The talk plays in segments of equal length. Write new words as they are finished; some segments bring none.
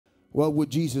Well, would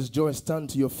Jesus joy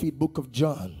stand to your feet? Book of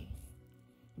John.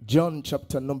 John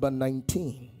chapter number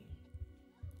 19.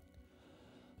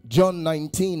 John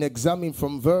 19, examine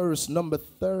from verse number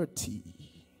 30.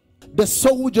 The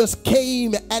soldiers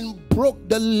came and broke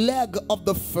the leg of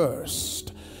the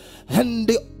first and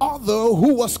the other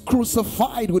who was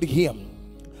crucified with him.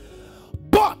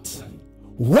 But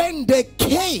when they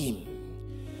came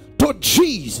to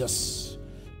Jesus,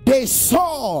 they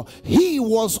saw he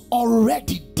was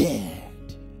already dead,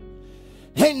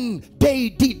 and they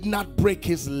did not break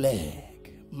his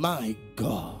leg. My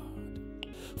God.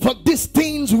 For these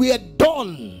things were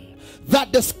done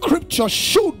that the scripture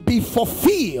should be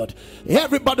fulfilled.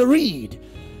 Everybody read.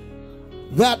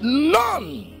 That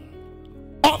none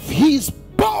of his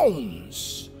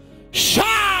bones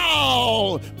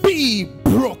shall be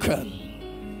broken.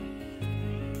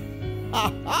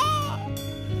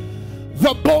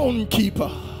 The bone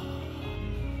keeper.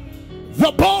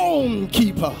 The bone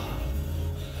keeper.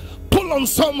 Pull on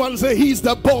someone, say he's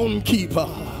the bone keeper.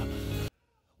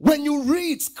 When you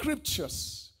read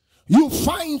scriptures, you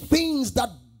find things that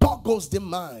boggles the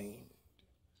mind.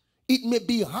 It may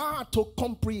be hard to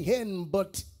comprehend,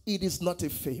 but it is not a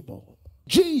fable.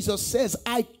 Jesus says,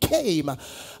 I came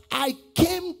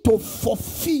to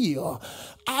fulfill.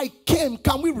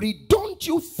 Can we read? Don't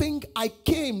you think I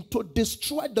came to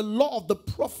destroy the law of the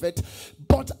prophet?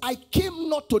 But I came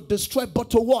not to destroy, but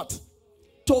to what?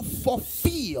 To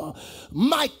fulfill.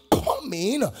 My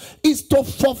coming is to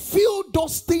fulfill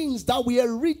those things that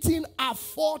were written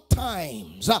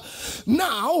aforetimes.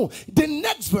 Now, the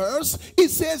next verse, it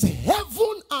says,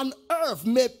 heaven and earth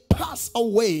may pass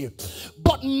away,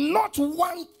 but not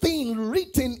one thing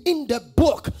written in the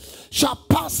book shall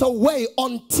pass away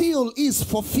until is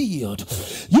fulfilled.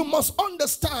 You must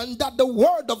understand that the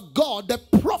word of God, the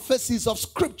prophecies of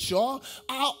scripture, are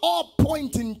all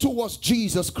pointing towards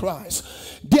Jesus Christ.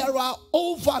 There are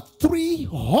over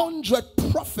 300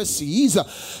 prophecies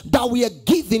that we are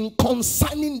given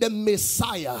concerning the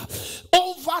Messiah.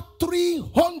 Over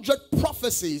 300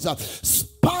 prophecies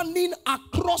spanning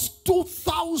across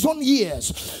 2,000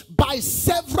 years by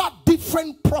several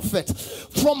different prophets,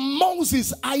 from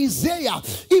Moses, Isaiah,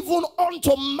 even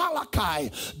unto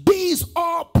Malachi. These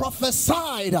are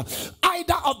prophesied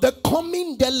either of the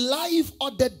coming, the life,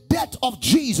 or the death of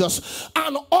Jesus.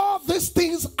 And all these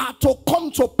things are to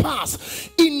come to pass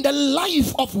in the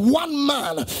life of one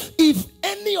man. If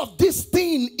any of this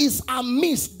thing is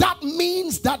amiss, that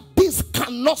means that this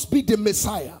cannot be the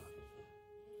Messiah.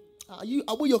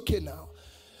 Are we okay now?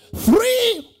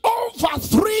 Over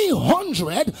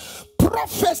 300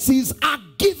 prophecies are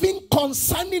given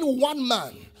concerning one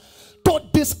man to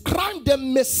describe the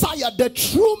Messiah, the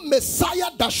true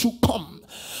Messiah that should come.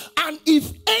 And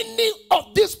if any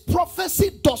of this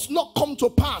prophecy does not come to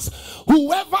pass,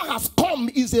 whoever has come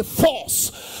is a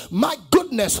false. My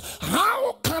goodness,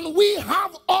 how can we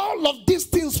have all of these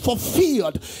things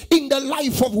fulfilled in the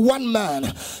life of one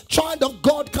man? Child of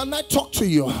God, can I talk to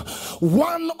you?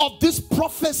 One of these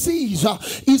prophecies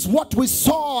is what we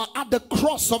saw at the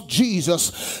cross of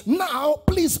Jesus. Now,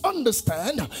 please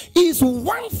understand, is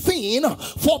one thing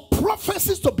for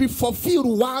prophecies to be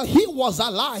fulfilled while he was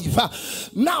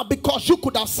alive. Now, because you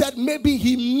could have said maybe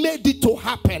he made it to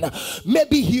happen,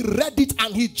 maybe he read it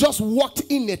and he just walked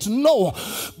in it. No,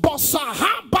 but sir,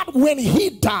 how about when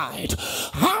he died?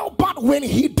 How about when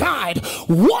he died?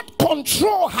 What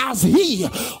control has he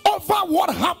over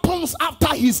what happens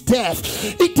after his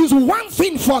death? It is one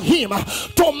thing for him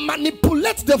to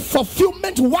manipulate the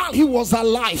fulfillment while he was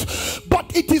alive,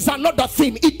 but it is another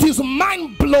thing. It is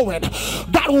mind-blowing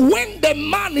that when the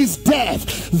man is dead,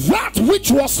 that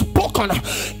which was spoken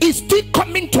is still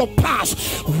coming to pass.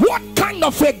 What kind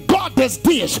of a God is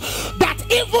this, that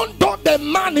even though the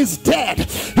man is dead,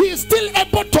 he is still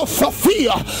able to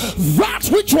fulfill that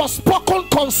which was spoken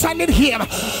concerning him?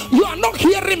 You are not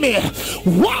hearing me.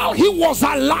 While he was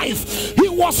alive, he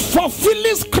was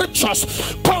fulfilling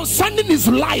scriptures concerning his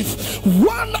life,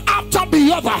 one after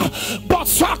the other. But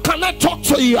sir, can I talk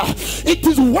to you? It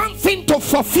is one thing to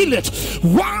fulfill it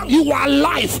while you are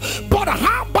alive, but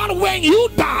how about when you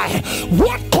die?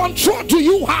 What control do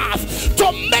you have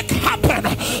to make happen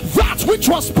that which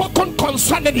was spoken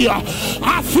concerning you?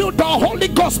 I feel the Holy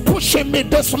Ghost pushing me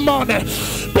this morning,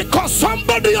 because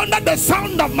somebody under the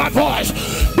sound of my voice,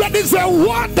 there is a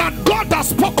word that God has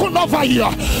spoken over you,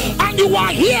 and you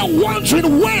are here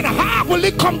wondering when, how will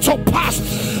it come to pass?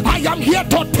 I am here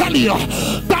to tell you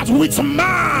that with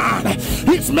man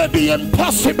it may be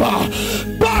impossible,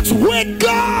 but with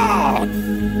God,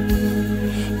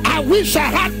 I wish I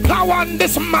had power on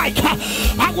this mic.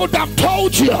 I would have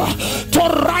told you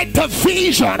to write the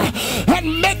vision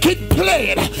and make it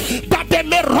plain, that they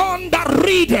may run that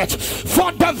read it.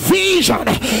 For the vision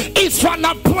is for an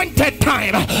appointed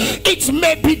time. It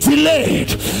may be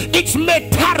delayed, it may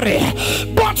tarry,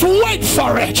 but wait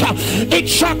for it. It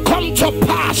shall come to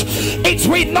pass. It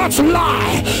will not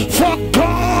lie. For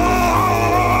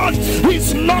God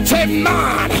is not a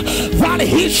man that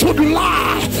he should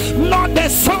lie, nor the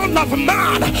son of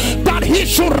man that he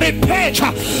should repent.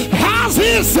 Has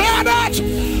he said it?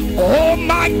 Oh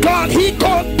my God, he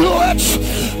can't do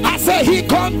it. I say he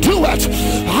can't do it.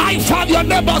 High five your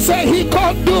neighbor, say he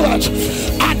can't do it.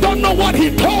 I don't know what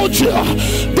he told you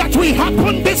that will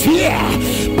happen this year,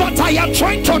 but I am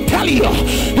trying to tell you,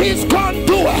 he's gonna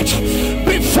do it.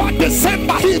 Before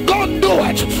December, he's gonna do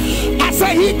it. I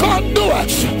say he can't do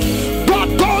it.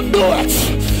 God gonna do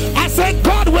it. I say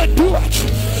God will do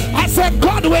it. I say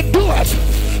God will do it.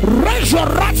 Raise your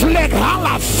right leg,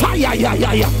 holla, fire,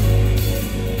 yeah.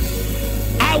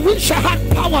 I wish I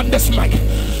had power on this mic.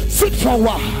 Sit for a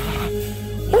while.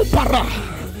 Upara.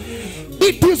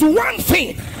 It is one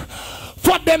thing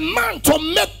for the man to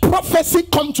make prophecy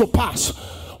come to pass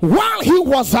while he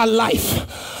was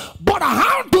alive. But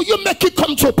how do you make it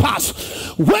come to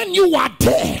pass when you are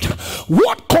dead?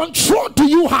 What control do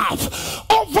you have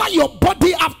over your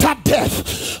body after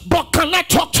death? But can I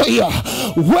talk to you?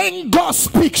 When God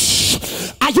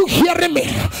speaks, are you hearing me?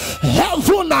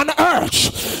 Heaven and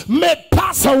earth may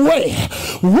pass away.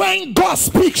 When God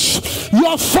speaks,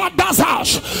 your father's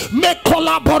house may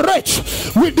collaborate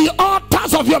with the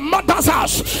altars of your mother's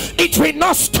house. It will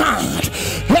not stand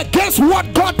against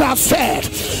what God has said.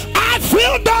 I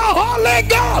feel the Holy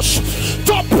Ghost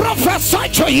to prophesy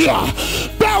to you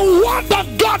the word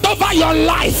of God over your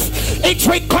life. It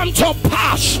will come to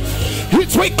pass.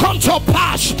 It will come to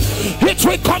pass. It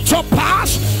will come to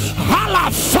pass.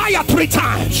 Holla fire 3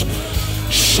 times.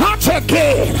 Shout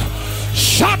again.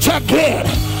 Shout again.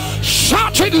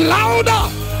 Shout it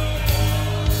louder.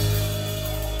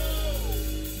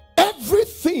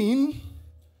 Everything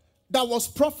that was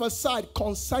prophesied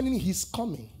concerning his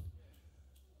coming,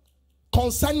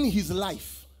 concerning his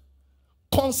life,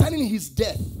 concerning his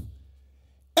death,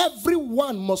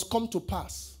 everyone must come to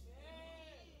pass.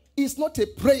 It's not a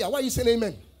prayer. Why are you saying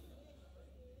amen?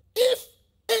 If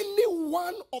any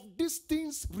one of these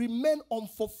things remain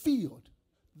unfulfilled,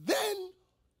 then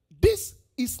this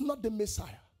is not the Messiah.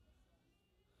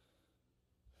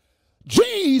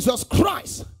 Jesus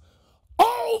Christ,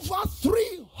 over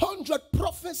 300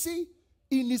 prophecy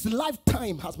in his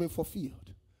lifetime has been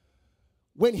fulfilled.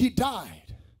 When he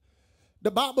died,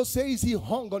 the Bible says he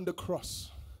hung on the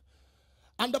cross.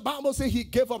 And the Bible says he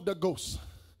gave up the ghost.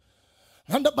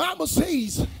 And the Bible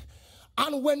says,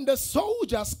 and when the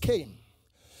soldiers came,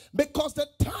 because the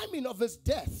timing of his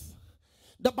death,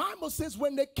 the Bible says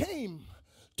when they came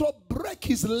to break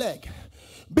his leg,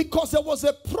 because there was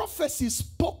a prophecy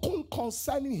spoken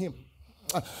concerning him.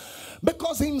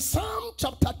 Because in Psalm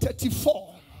chapter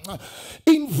 34,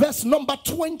 in verse number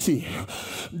 20,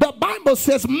 the Bible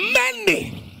says,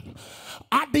 many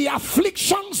are the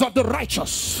afflictions of the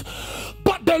righteous,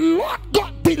 but the Lord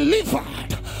God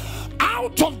delivered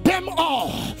out of them all.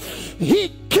 He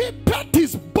keepeth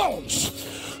his bones,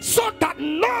 so that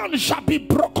none shall be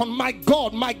broken. My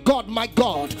God, my God, my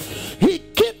God. He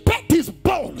keepeth his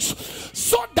bones,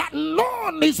 so that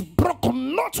none is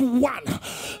broken, not one.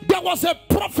 There was a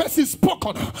prophecy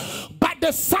spoken by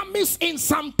the psalmist in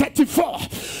Psalm 34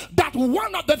 that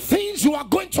one of the things you are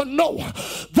going to know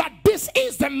that this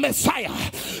is the Messiah.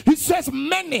 He says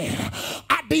many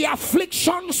are the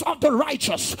afflictions of the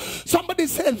righteous. Somebody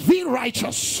say the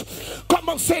righteous. Come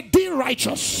on, say the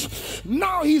righteous.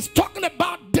 Now he's talking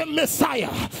about the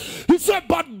Messiah. He said,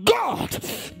 but God,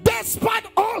 despite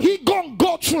all he gonna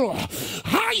go through,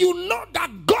 how you know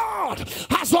that God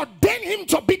has ordained him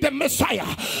to be the Messiah?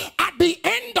 At the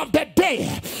end of the day,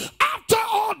 after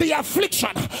all the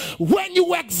affliction, when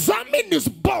you examine his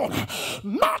bone,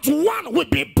 not one will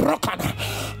be broken.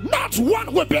 Not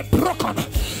one will be broken.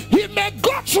 He may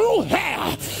go through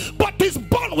hell, but his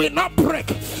bone will not break.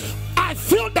 I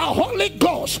feel the Holy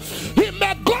Ghost. He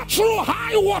may go through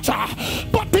high water,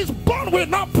 but his bone will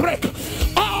not break.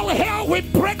 All hell will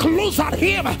break loose at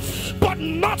him, but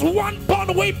not one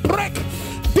bone will break.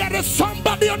 There is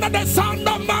somebody under the sound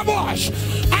of my voice.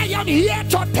 I am here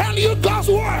to tell you God's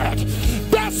word.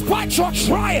 Despite your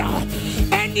trial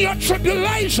and your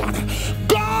tribulation,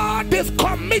 God is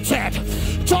committed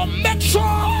to make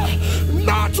sure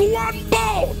not one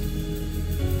bone.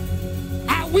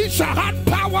 I wish I had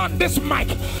power someone this mic.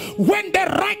 When the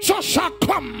righteous shall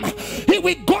come, he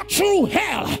will go through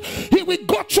hell. He will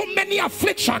go through many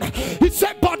affliction. He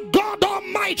said, but God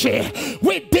Almighty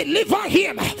will deliver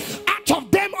him out of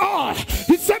them all.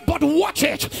 He said, but watch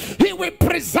it. He will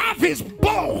preserve his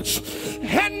bones,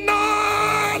 and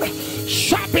none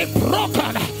shall be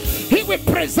broken. He will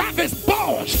preserve his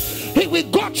bones. He will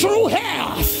go through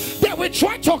hell. They will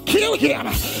try to kill him,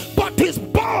 but his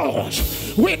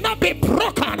bones will not be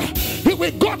broken. He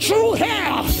will go through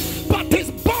hell, but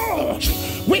his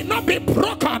bones will not be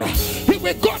broken. He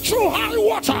will go through high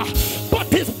water, but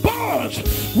his bones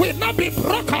will not be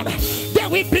broken. They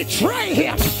will betray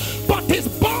him, but his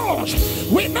bones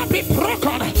will not be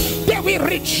broken. They will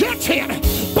reject him,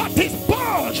 but his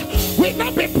bones will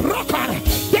not be broken.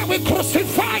 They will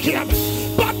crucify him,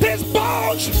 but his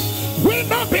bones will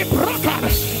not be broken.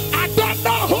 I don't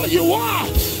know who you are.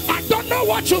 I don't know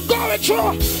what you're going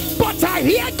through, but I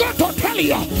hear God to tell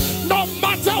you, no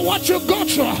matter what you go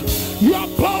through, your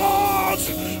bones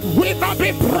will not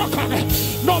be broken.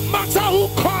 No matter who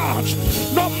comes,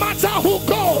 no matter who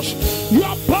goes,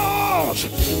 your bones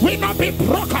will not be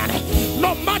broken.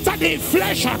 No matter the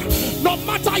inflation, no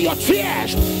matter your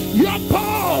tears, your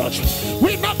bones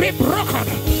will not be broken.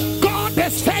 God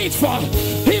is faithful.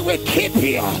 He will keep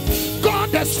you.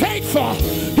 God is faithful.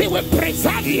 He will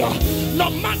preserve you. No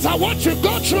matter what you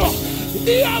go through,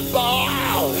 your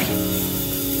bone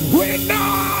will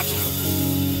not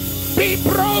be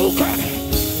broken.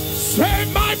 Say,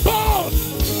 my bone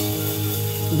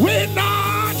will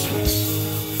not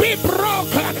be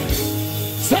broken.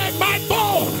 Say, my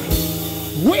bone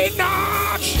will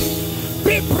not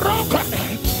be broken.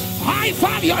 High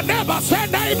five your neighbor. Say,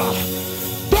 neighbor,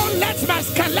 don't let my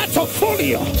skeleton fool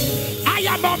you. I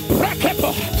am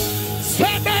unbreakable.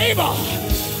 Say, neighbor,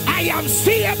 I am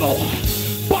seeable,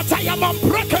 but I am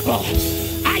unbreakable.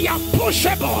 I am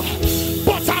pushable,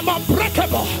 but I'm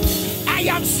unbreakable. I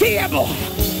am seeable.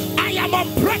 I am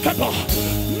unbreakable.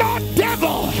 No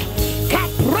devil can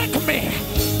break me.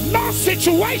 No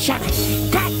situation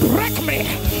can break me.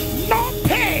 No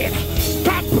pain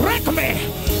can break me.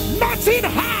 Nothing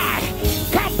high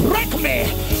can break me.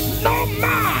 No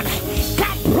man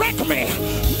can break me.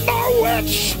 No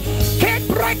witch can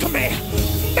break me.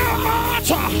 No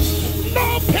altar,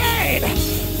 no pain,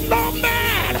 no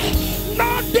man,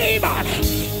 no demon,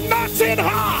 nothing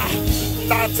high,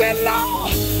 nothing low.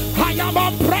 I am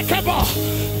unbreakable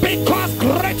because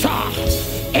greater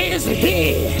is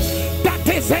he that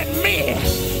is in me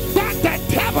than the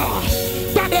devil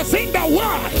that is in the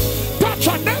world. Touch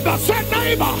your neighbor. Say,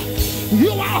 neighbor,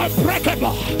 you are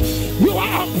unbreakable. You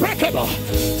are unbreakable.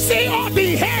 See all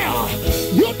the hell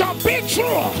you done been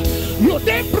through. You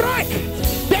didn't break.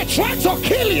 They tried to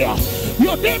kill you.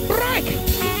 You didn't break.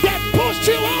 They pushed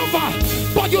you over,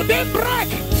 but you didn't break.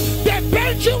 They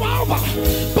bent you over,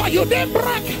 but you didn't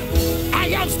break. I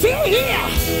am still here,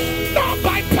 not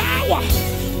by power,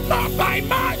 not by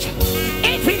might.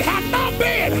 If it had not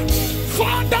been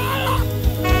for the Lord.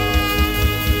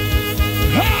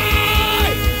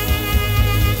 Hey!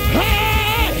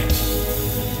 Hey!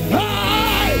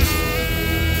 Hey!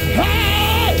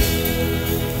 Hey!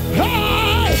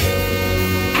 Hey!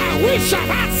 I wish I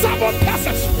had 7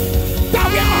 persons that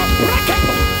were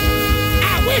unbreakable.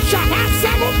 I wish I had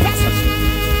 7 persons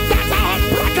that are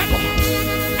unbreakable.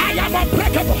 I am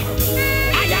unbreakable.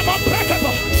 I am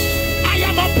unbreakable. I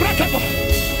am unbreakable.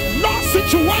 No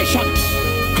situation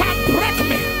can break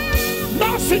me. No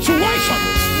situation.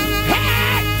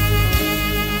 Hey!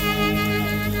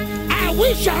 I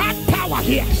wish I had power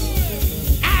here.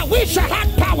 I wish I had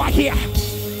power here.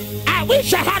 I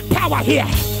wish I had power here.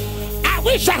 I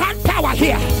wish I had power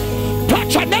here.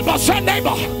 Touch your neighbor. Say,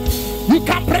 neighbor, you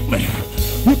can't break me.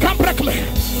 You can't break me.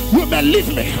 You may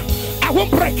leave me. I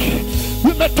won't break.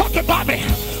 You may talk about me.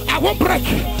 I won't break.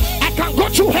 I can go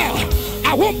through hell.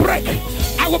 I won't break.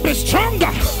 I will be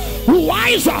stronger,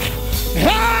 wiser.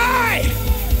 Hey!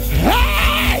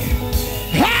 Hey!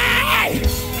 Hey!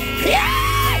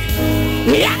 Yeah!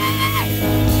 Yeah!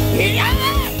 Yeah!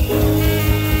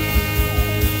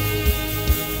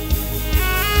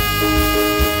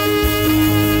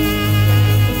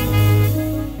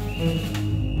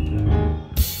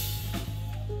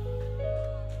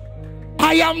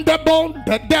 I am the bone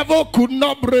the devil could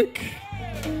not break.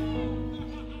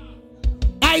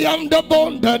 I am the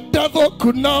bone the devil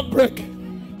could not break.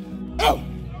 Oh.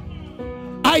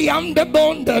 I am the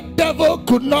bone the devil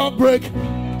could not break.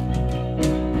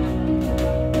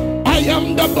 I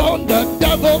am the bone the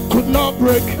devil could not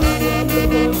break.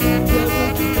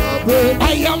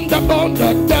 I am the bone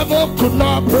the devil could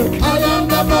not break. I am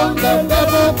the the bond the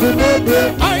devil could not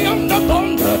break. I am the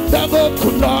bond the devil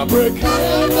could not break. I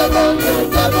am the bond the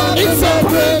devil could not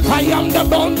break. I am the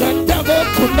bond the devil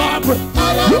could not break.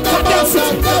 Look at that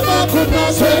city.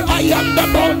 Say, I am the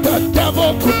bond the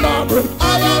devil could not break.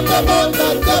 I am the bond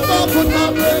the devil could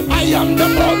not break. I am the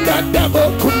bond the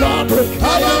devil could not break.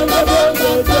 I am the bond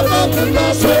the devil could not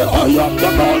break. Say, I am the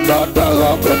bond the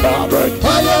devil could not break.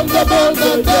 I am the bond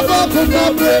the devil could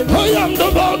not break. I am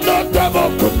the bond the devil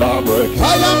could not break.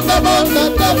 I am the bond the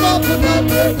devil could not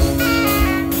break.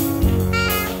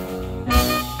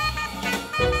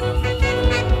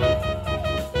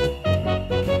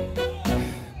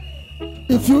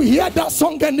 If you hear that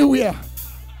song anywhere,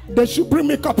 they should bring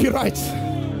me copyright.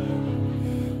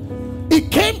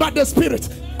 It came by the Spirit.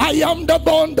 I am the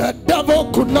bond the devil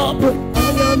could not break. I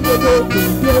am the bond the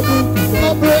devil could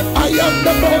not break. I am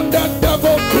the bond the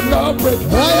devil could not break.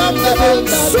 I am the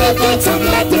bond the devil could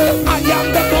not break. I am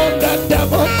the bond the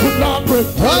devil could not break.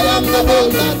 I am the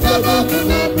bond the devil could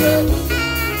not break.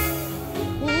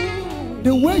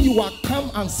 The way you are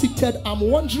calm and seated, I'm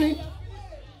wondering,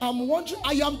 I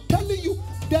am telling you,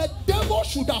 the devil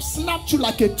should have snapped you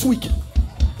like a twig.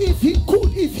 If he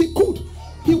could,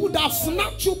 he would have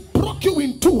snapped you, broke you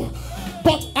in two.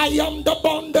 But I am the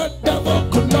bond the devil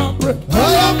could not break.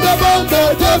 I am the bond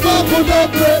the devil could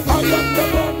not break. I am the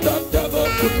bond the devil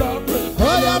could not break.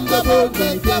 I am the bond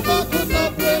the devil could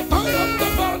not break. I am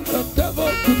the bond the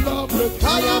devil could not break.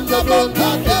 I am the bond the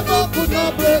devil could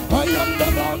not break. I am the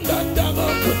bond the devil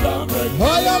could not break.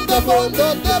 I am the bond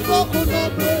the devil could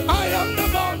not break. I am the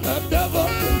bond the devil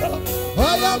could not break. I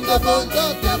am the bond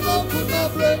the devil could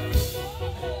not break.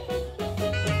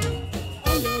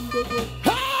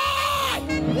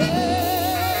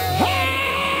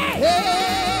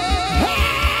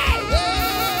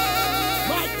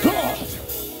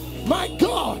 My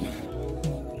God,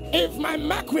 if my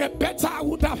mark were better, I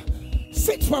would have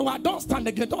sit for a while. Don't stand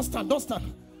again. Don't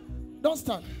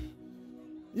stand.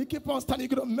 You keep on standing,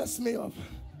 you're gonna mess me up.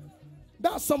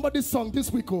 That's somebody's song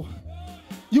this week. Oh,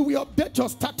 you will update your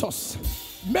status.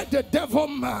 Make the devil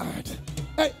mad.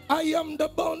 Hey, I am the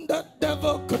bond that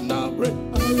devil could not break. I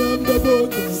am the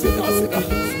bond. Sit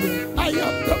down. I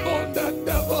am the bond that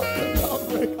devil could not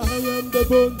break. I am the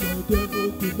bond that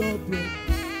devil could not break.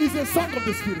 It's a song of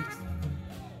the Spirit.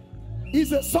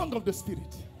 It's a song of the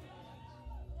Spirit.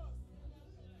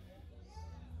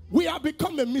 We have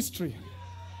become a mystery.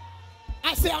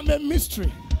 I say I'm a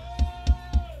mystery.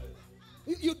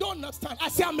 You don't understand. I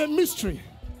say I'm a mystery.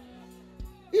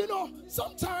 You know,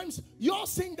 sometimes you all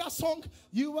sing that song.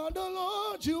 You are the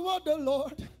Lord, you are the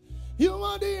Lord. You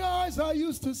are the eyes I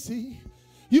used to see.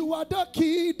 You are the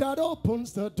key that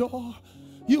opens the door.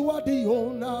 You are the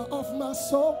owner of my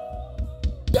soul.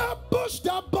 The bush,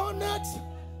 the bonnet,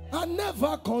 I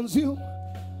never consume.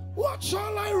 What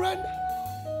shall I render?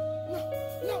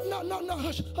 No,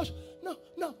 hush.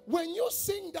 No. When you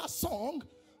sing that song,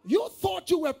 you thought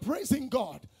you were praising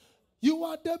God. You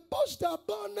are the bush, the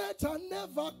bonnet, I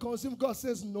never consume. God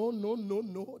says, no,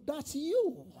 that's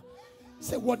you.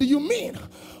 Say, what do you mean?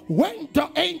 When the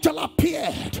angel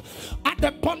appeared at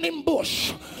the burning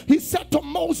bush, he said to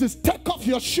Moses, take off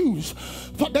your shoes,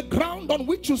 for the ground on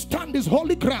which you stand is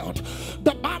holy ground.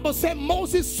 The Bible said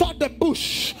Moses saw the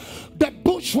bush. The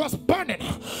bush was burning,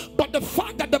 but the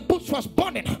fact that the bush was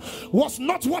burning was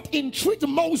not what intrigued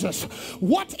Moses.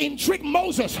 What intrigued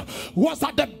Moses was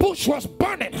that the bush was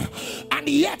burning and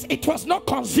yet it was not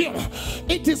consumed.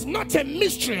 It is not a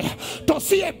mystery to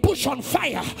see a bush on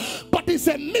fire, but it's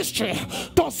a mystery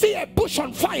to see a bush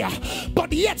on fire,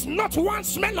 but yet not one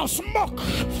smell of smoke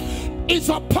is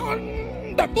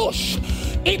upon the bush.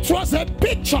 It was a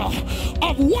picture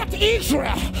of what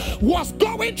Israel was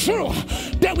going through.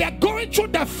 They were going through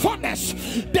the furnace,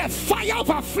 the fire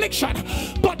of affliction,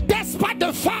 but despite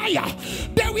the fire,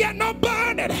 they were not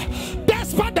burning.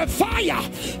 Despite the fire,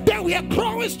 they were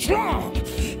growing strong.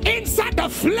 Inside the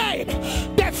flame,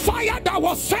 the fire that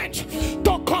was sent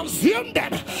to consume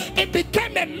them, it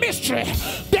became a mystery.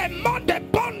 The more they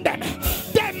burned them,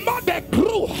 the more they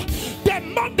grew. The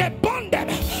more they burned them,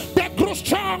 they grew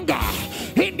stronger.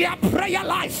 In their prayer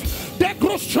life, they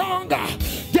grew stronger.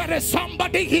 There is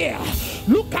somebody here.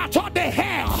 Look at all the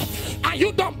hair, and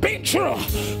you don't been through,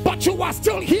 but you are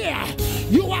still here.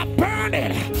 You are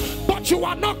burning, but you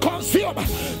are not consumed.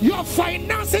 Your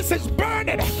finances is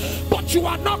burning, but you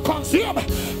are not consumed.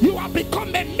 You have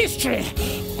become a mystery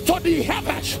to the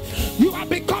heavens. You have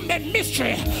become a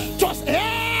mystery. Just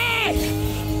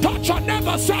hey, touch your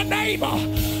neighbor, say neighbor,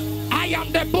 I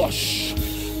am the bush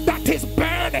that is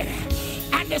burning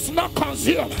and it's not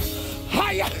consumed.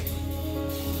 Higher.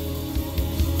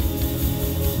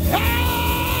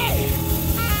 Hey!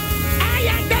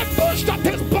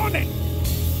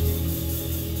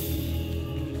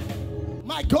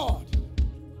 My God.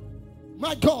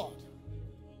 My God.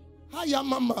 Hiya,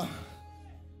 mama.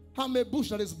 I'm a bush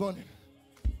that is burning.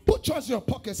 Put yours in your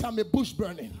pockets. I'm a bush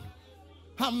burning.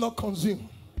 I'm not consumed.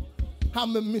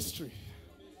 I'm a mystery.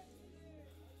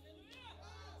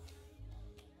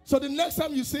 So the next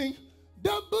time you sing,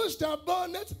 the bush that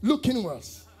burneth, look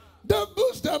inwards. The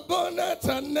bush that burneth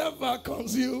and never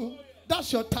consumed.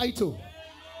 That's your title.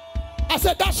 I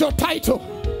said, that's your title.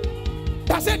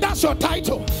 I said, that's your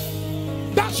title.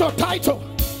 That's your title.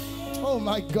 Oh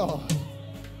my God.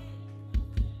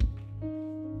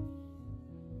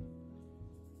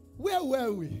 Where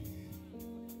were we?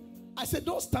 I said,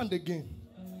 don't stand again.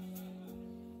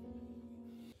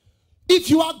 If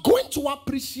you are going to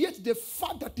appreciate the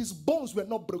fact that his bones were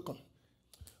not broken,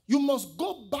 you must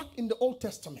go back in the Old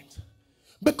Testament.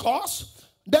 Because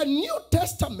the New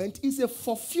Testament is a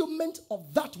fulfillment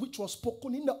of that which was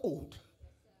spoken in the Old.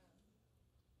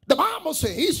 The Bible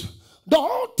says, the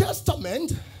Old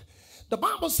Testament, the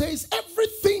Bible says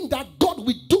everything that God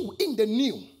will do in the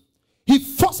New, he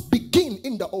first began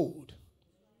in the Old.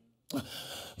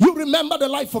 You remember the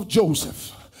life of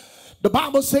Joseph. The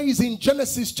Bible says in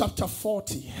Genesis chapter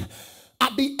 40,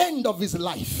 at the end of his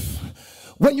life,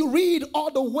 when you read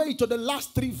all the way to the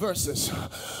last 3 verses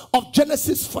of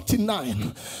Genesis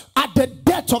 49, at the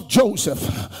death of Joseph,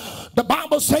 the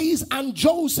Bible says, and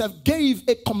Joseph gave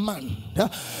a command.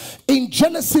 In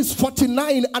Genesis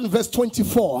 49 and verse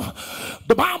 24,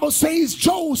 the Bible says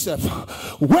Joseph,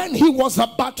 when he was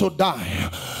about to die,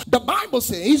 the Bible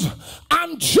says,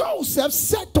 and Joseph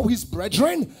said to his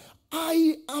brethren,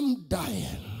 I am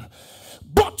dying,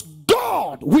 but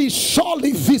God will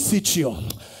surely visit you.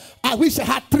 I wish I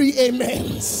had 3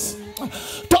 amens.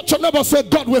 Touch your neighbor, say,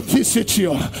 God will visit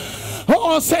you.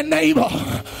 Oh, say, neighbor,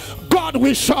 God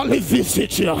will surely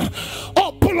visit you.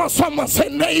 Oh, pull on someone, say,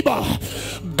 neighbor,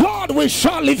 God will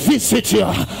surely visit you.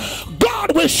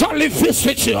 God will surely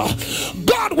visit you.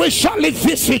 God will surely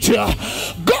visit you.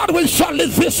 God will surely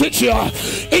visit you.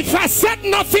 If I said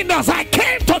nothing else, I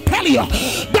came to tell you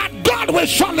that God will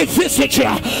surely visit you.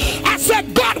 I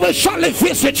said God will surely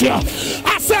visit you.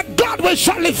 I said God will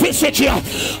surely visit you.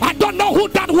 I don't know who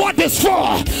that word is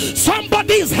for.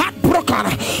 Somebody is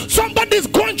heartbroken. Somebody's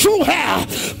going through hell.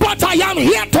 But I am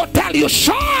here to tell you,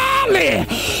 surely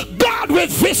God will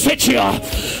visit you.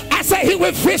 I say he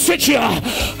will visit you.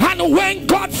 And when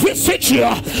God visits you,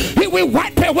 he will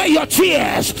wipe away your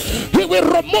tears. He will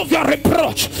remove your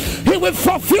reproach. He will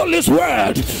fulfill his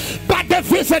word. But the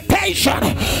visitation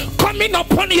coming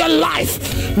upon your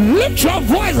life, lift your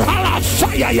voice, holla,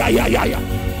 fire, yeah.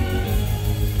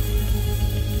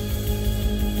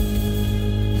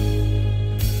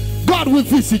 God will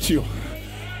visit you.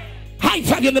 High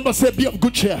five your neighbor, say, be of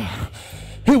good cheer.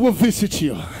 He will visit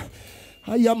you.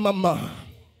 I am mama.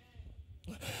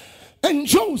 And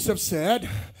Joseph said,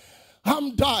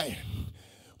 I'm dying,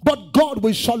 but God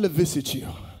will surely visit you.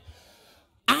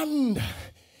 And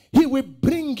he will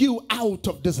bring you out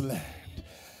of this land.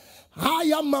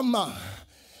 I am mama.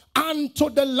 And to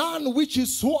the land which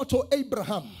is swore to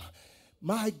Abraham.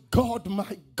 My God,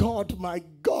 my God, my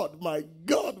God, my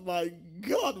God, my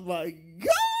God, my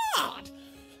God.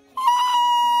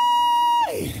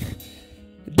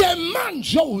 The man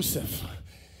Joseph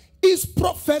is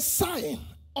prophesying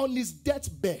on his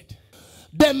deathbed.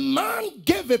 The man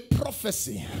gave a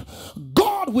prophecy.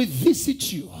 God will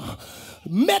visit you.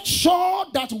 Make sure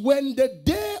that when the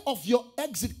day of your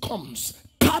exit comes,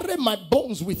 carry my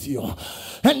bones with you.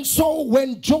 And so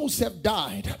when Joseph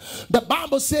died, the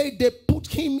Bible said they put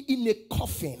him in a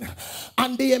coffin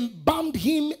and they embalmed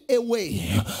him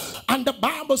away. And the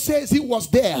Bible says he was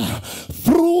there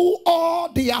through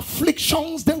all the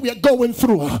afflictions they were going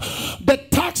through. The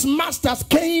tax masters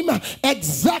came,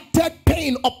 exacted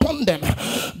pain upon them.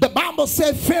 The Bible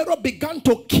said Pharaoh began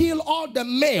to kill all the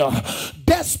male.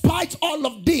 Despite all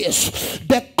of this,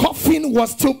 the coffin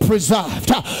was still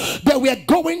preserved. They were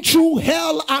going through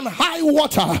hell and high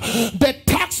water. The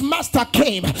tax master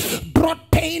came,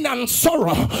 brought pain and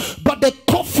sorrow, but the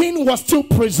coffin was still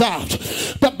preserved.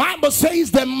 The Bible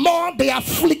says the more they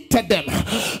afflicted them,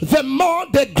 the more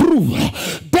they grew.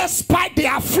 Despite the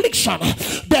affliction,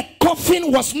 the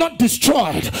coffin was not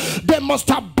destroyed. They must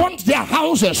have burnt their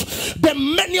houses.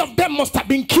 Many of them must have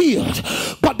been killed,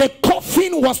 but the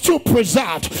coffin was still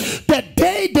preserved. The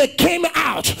day they came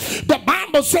out, the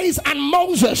Bible says, and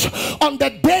Moses, on the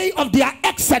day of their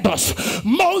exodus,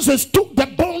 Moses took the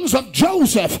bones of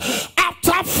Joseph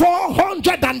after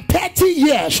 430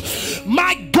 years.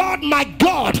 My God,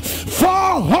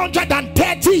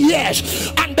 430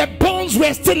 years. And the bones bones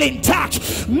were still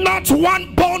intact. Not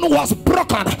one bone was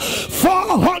broken.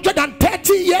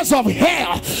 430 years of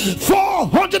hell,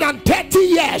 430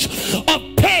 years of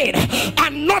pain,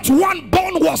 and not one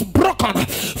bone was broken.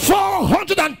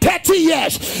 430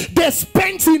 years they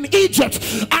spent in Egypt,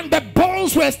 and the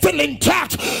bones were still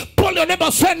intact. Pull your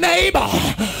neighbor, say, neighbor,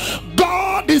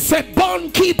 God is a bone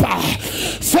keeper.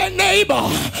 Say, neighbor,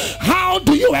 how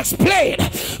do you explain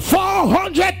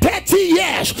 430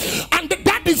 years? And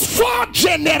that is 4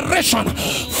 generations.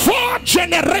 4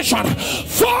 generations.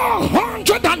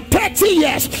 430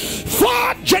 years.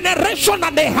 4 generations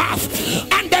and a half.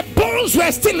 And the bones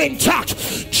were still intact.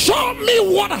 Show me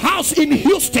what house in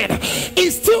Houston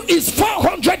is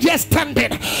 400 years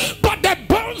standing, but the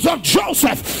bones of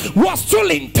Joseph was still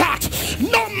intact.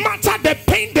 No matter the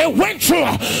pain they went through,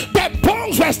 the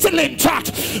bones were still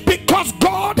intact, because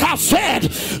God has said,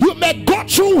 you may go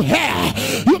through hell,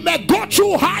 you may go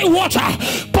through high water,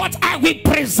 but I will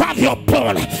preserve your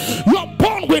bone. Your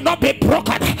bone will not be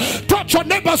broken. Touch your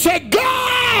neighbor, say,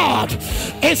 God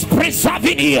is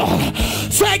preserving you.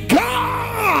 Say,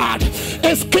 God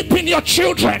is keeping your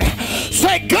children.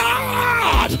 Say,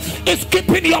 God is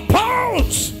keeping your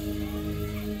bones.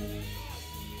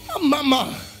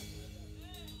 Mama,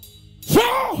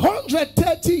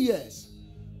 430 years.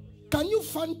 Can you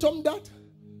phantom that?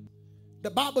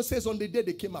 The Bible says on the day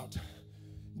they came out,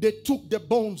 they took the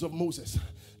bones of Moses,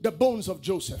 the bones of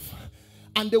Joseph,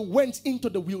 and they went into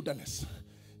the wilderness.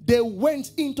 They went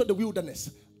into the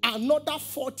wilderness. Another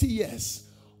 40 years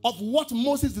of what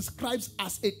Moses describes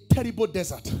as a terrible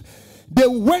desert. They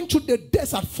went to the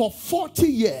desert for 40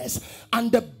 years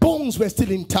and the bones were still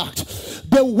intact.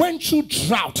 They went through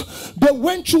drought. They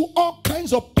went through all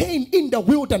kinds of pain in the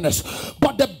wilderness,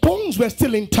 but the bones were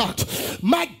still intact.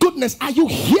 My goodness, are you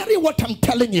hearing what I'm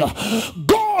telling you?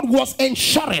 God was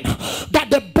ensuring that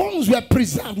the bones were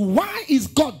preserved. Why is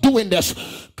God doing this?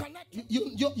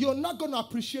 You're not going to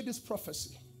appreciate this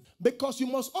prophecy, because you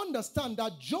must understand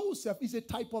that Joseph is a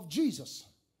type of Jesus.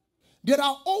 There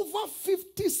are over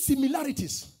 50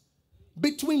 similarities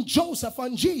between Joseph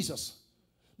and Jesus.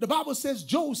 The Bible says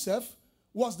Joseph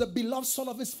was the beloved son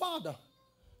of his father.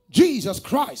 Jesus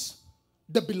Christ,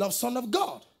 the beloved son of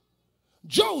God.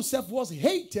 Joseph was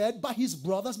hated by his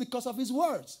brothers because of his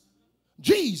words.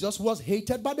 Jesus was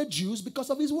hated by the Jews because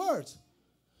of his words.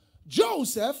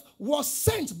 Joseph was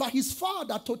sent by his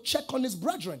father to check on his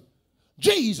brethren.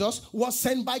 Jesus was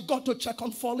sent by God to check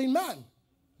on fallen man.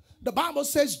 The Bible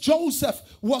says Joseph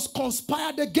was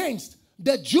conspired against.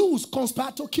 The Jews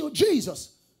conspired to kill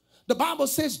Jesus. The Bible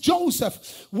says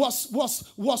Joseph was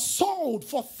sold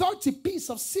for 30 pieces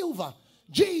of silver.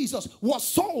 Jesus was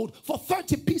sold for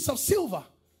 30 pieces of silver.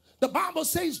 The Bible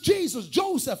says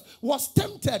Joseph was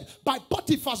tempted by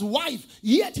Potiphar's wife,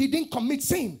 yet he didn't commit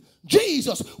sin.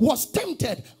 Jesus was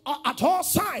tempted at all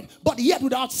sides, but yet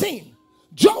without sin.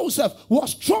 Joseph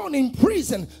was thrown in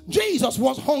prison. Jesus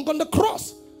was hung on the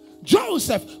cross.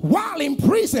 Joseph, while in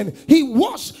prison, he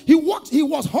was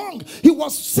hung. He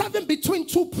was serving between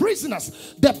 2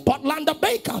 prisoners, the butler and the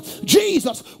baker.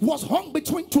 Jesus was hung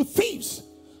between 2 thieves.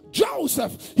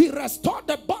 Joseph, he restored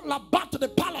the butler back to the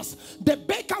palace. The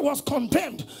baker was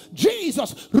condemned.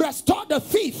 Jesus restored the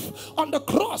thief on the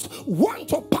cross. One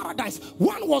to paradise,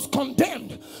 one was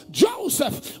condemned.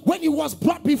 Joseph, when he was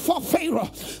brought before Pharaoh,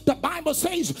 the Bible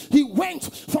says he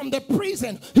went from the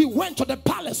prison, he went to the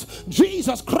palace.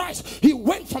 Jesus Christ, he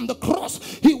went from the cross,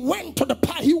 he went to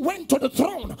the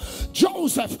throne.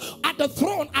 Joseph at the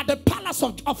throne, at the palace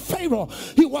of Pharaoh,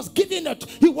 he was given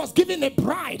a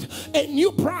bride, a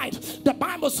new bride. The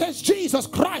Bible says Jesus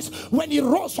Christ, when he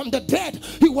rose from the dead,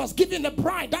 he was given a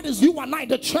bride. That is you and I,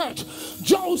 the church.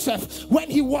 Joseph, when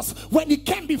he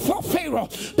came before Pharaoh,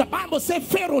 the Bible says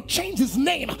Pharaoh changed his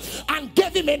name and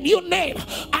gave him a new name.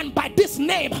 And by this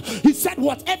name, he said,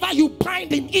 whatever you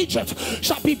bind in Egypt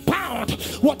shall be bound.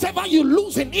 Whatever you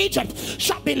lose in Egypt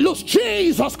shall be loosed.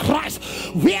 Jesus Christ.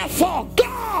 Wherefore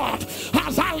God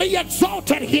has highly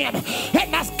exalted him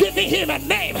and has given him a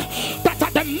name, that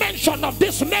at the mention of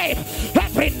this name,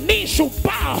 every knee should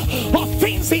bow, of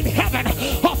things in heaven,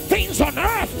 of things on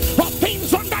earth, of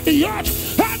things under the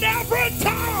earth, and every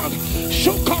tongue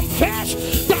should confess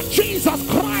that Jesus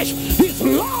Christ is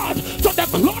Lord, to the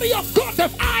glory of God.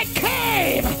 That I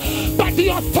came by the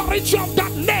authority of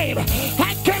that name.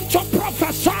 I came to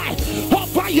prophesy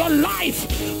over your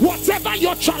life. Whatever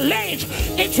your challenge,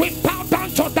 it will bow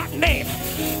down to that name.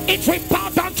 It will bow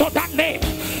down to that name.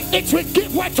 It will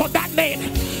give way to that name.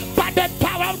 By the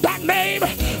power of that name,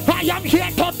 I am here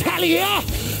to tell you,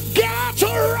 get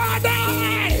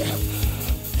ready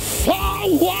for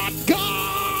what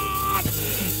God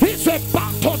is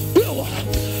about to do.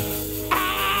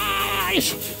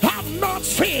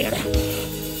 seen,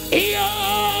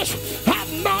 ears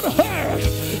have not heard,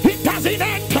 it doesn't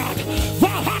enter the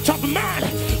heart of man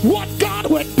what God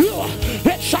will do.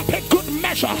 It shall be good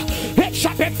measure, it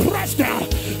shall be pressed down,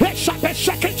 it shall be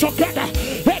shaken together,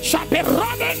 it shall be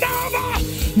running over.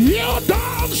 You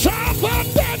don't serve a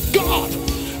dead God,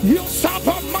 you serve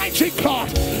a mighty God.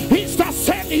 He's the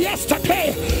same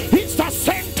yesterday, he's the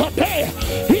same today,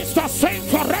 he's the same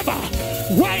forever.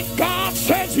 When God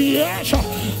says yes,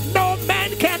 no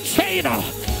man can say no.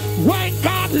 When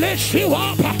God lifts you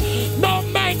up, no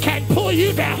man can pull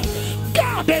you down.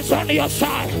 God is on your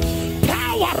side,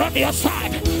 power on your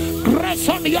side, grace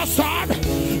on your side,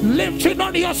 lifting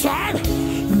on your side.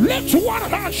 Lift one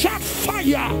hand, shout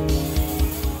fire.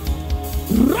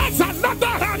 Raise another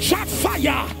hand, shout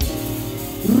fire.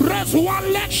 Raise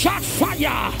one leg, shout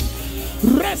fire.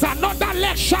 Raise another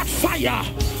leg, shout fire.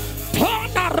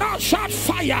 Turn around, shout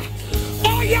fire.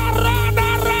 Oh, yeah, run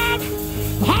around.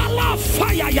 Holla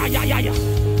fire, yeah, yeah, yeah, yeah.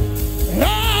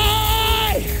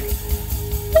 Hey!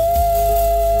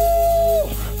 Woo!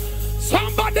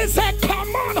 Somebody say,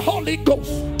 come on, Holy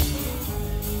Ghost.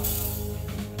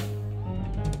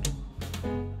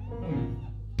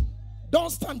 Don't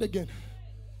stand again.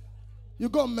 You're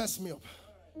going to mess me up.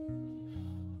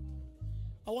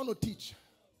 I want to teach.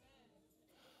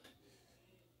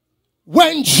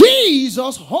 When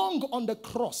Jesus hung on the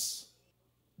cross,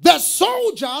 the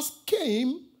soldiers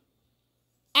came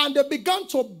and they began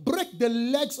to break the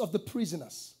legs of the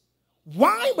prisoners.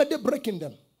 Why were they breaking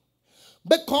them?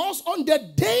 Because on the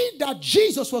day that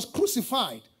Jesus was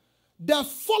crucified, the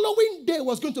following day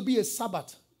was going to be a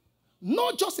Sabbath.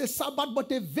 Not just a Sabbath,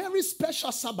 but a very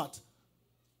special Sabbath.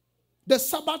 The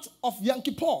Sabbath of Yom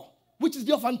Kippur, which is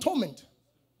the of Atonement.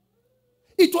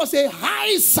 It was a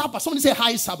high Sabbath. Somebody say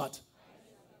high Sabbath.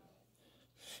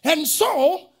 And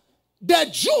so, the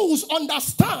Jews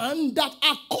understand that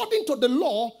according to the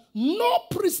law, no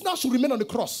prisoner should remain on the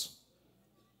cross.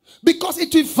 Because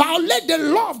it will violate the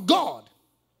law of God.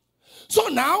 So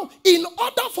now, in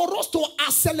order for us to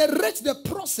accelerate the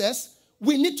process,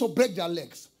 we need to break their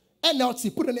legs.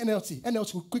 NLT, put an NLT.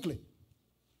 NLT, quickly.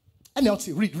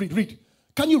 NLT, read.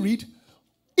 Can you read?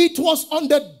 It was on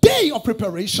the day of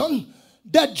preparation,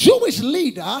 the Jewish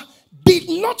leader did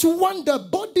not want the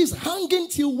bodies hanging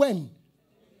till when?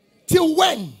 Till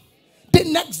when? The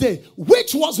next day.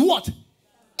 Which was what?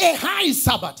 A high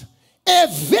Sabbath. A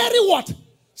very what?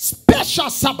 Special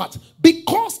Sabbath.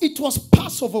 Because it was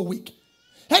Passover week.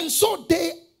 And so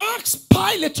they asked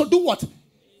Pilate to do what?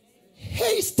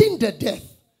 Hasten the death.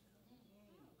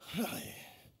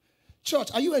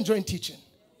 Church, are you enjoying teaching?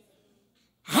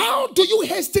 How do you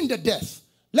hasten the death?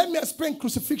 Let me explain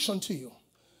crucifixion to you.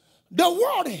 The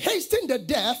word hasten the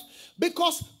death,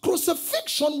 because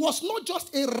crucifixion was not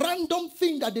just a random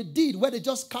thing that they did where they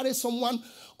just carry someone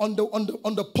on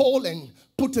the pole and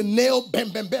put a nail, bam,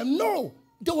 bam, bam. No,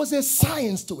 there was a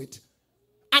science to it.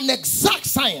 An exact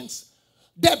science.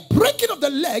 The breaking of the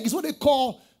leg is what they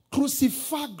call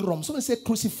crucifagrum. Someone say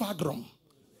crucifagrum.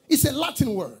 It's a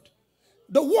Latin word.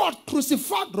 The word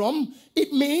crucifagrum,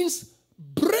 it means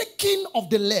breaking of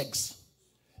the legs.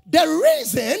 The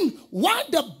reason why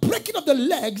the breaking of the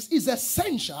legs is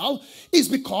essential is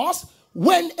because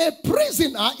when a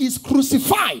prisoner is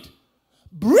crucified,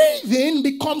 breathing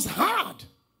becomes hard.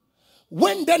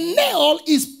 When the nail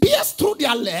is pierced through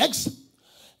their legs,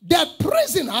 the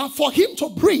prisoner, for him to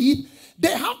breathe,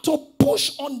 they have to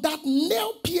push on that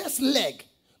nail-pierced leg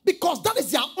because that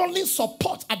is their only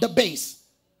support at the base.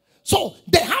 So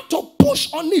they have to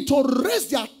push on it to raise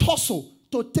their torso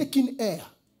to take in air.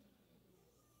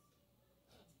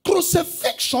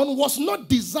 Crucifixion was not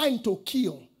designed to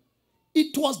kill.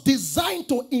 It was designed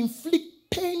to inflict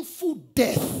painful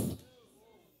death.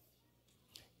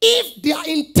 If their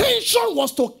intention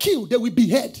was to kill, they will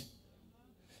behead.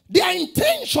 Their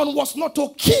intention was not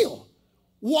to kill,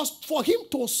 was for him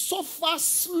to suffer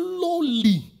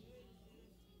slowly.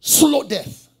 Slow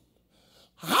death.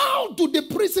 How do the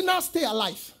prisoners stay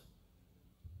alive?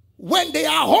 When they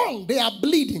are hung, they are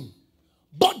bleeding.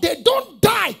 But they don't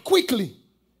die quickly.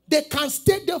 They can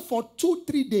stay there for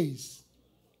 2-3 days.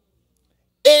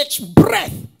 Each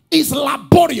breath is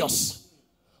laborious.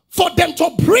 For them to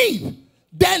breathe,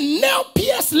 their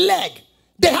nail-pierced leg,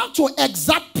 they have to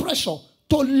exert pressure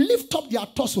to lift up their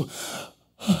torso.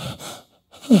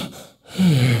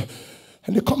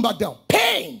 And they come back down.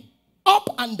 Pain, up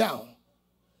and down.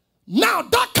 Now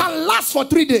that can last for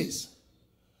 3 days.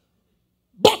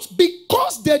 But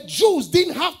because the Jews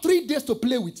didn't have 3 days to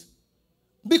play with,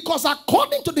 because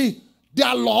according to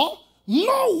their law,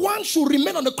 no one should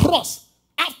remain on the cross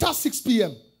after 6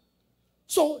 p.m.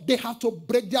 So they have to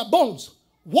break their bones.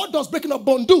 What does breaking of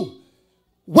bone do?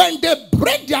 When they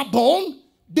break their bone,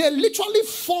 they literally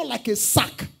fall like a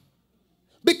sack.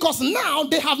 Because now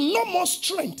they have no more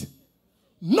strength,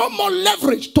 no more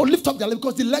leverage to lift up their legs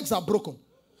because the legs are broken.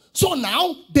 So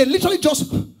now they literally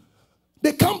just,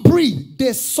 they can't breathe.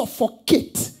 They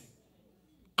suffocate.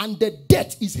 And the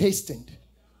death is hastened.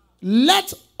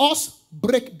 Let us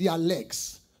break their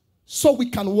legs so we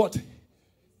can what?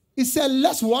 He said,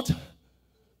 let's what?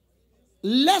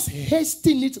 Let's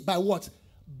hasten it by what?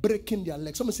 Breaking their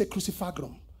legs. Somebody say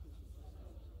crucifagrum.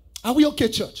 Are we okay,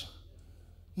 church?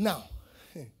 Now,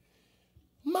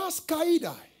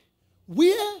 Maskaida.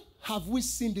 Where have we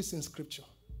seen this in scripture?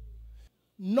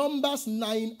 Numbers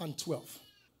 9 and 12.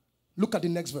 Look at the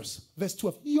next verse. Verse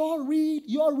 12. You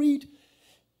read.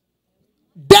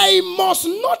 They must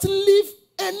not leave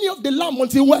any of the lamb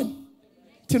until when?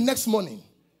 Till next morning.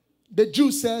 The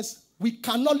Jew says, we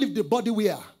cannot leave the body we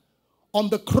are on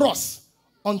the cross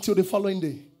until the following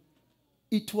day.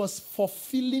 It was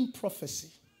fulfilling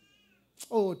prophecy.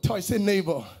 Oh, toy, say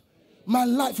neighbor, my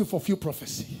life will fulfill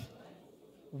prophecy.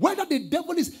 Whether the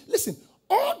devil is, listen,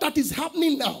 all that is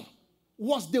happening now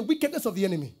was the wickedness of the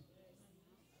enemy.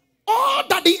 All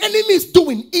that the enemy is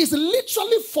doing is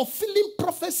literally fulfilling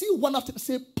prophecy. One after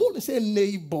say, pull and say,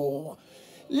 neighbor,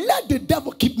 let the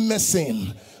devil keep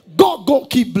messing. God go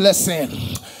keep blessing.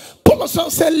 Pull us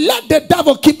and say, let the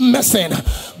devil keep messing.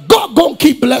 God go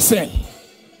keep blessing.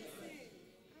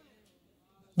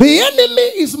 The enemy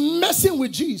is messing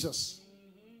with Jesus,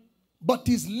 but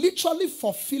he's literally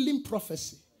fulfilling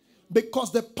prophecy.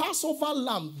 Because the Passover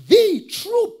lamb, the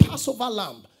true Passover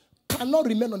lamb, cannot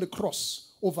remain on the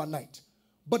cross overnight.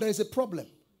 But there is a problem.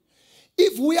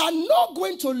 If we are not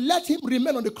going to let him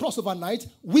remain on the cross overnight,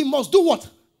 we must do what?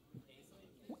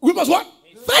 We must what?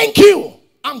 Thank you.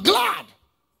 I'm glad.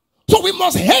 So we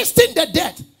must hasten the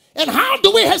death. And how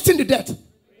do we hasten the death?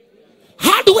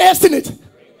 How do we hasten it?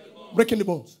 Breaking the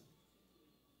bones.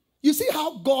 You see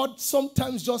how God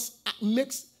sometimes just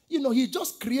makes, he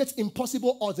just creates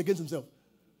impossible odds against himself.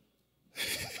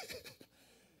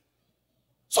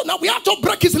 So now we have to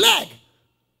break his leg.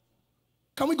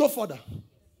 Can we go further?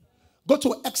 Go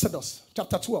to Exodus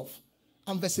chapter 12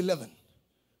 and verse 11.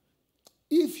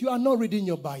 If you are not reading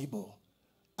your Bible,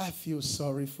 I feel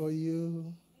sorry for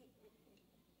you.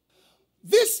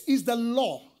 This is the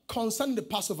law concerning the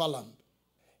Passover lamb.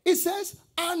 It says,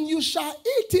 and you shall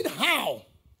eat it how?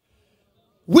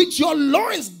 With your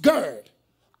loins girded,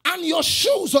 and your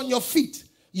shoes on your feet,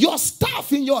 your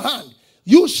staff in your hand.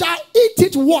 You shall eat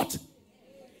it what?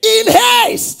 In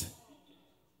haste.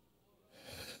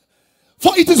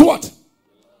 For it is what?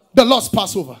 The Lord's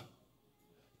Passover.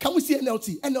 Can we see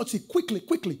NLT? NLT,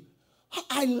 quickly.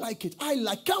 I like it.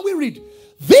 Can we read?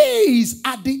 These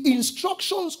are the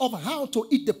instructions of how to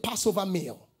eat the Passover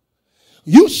meal.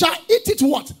 You shall eat it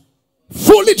what?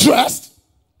 Fully dressed.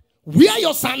 Wear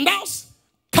your sandals.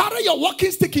 Carry your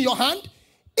walking stick in your hand.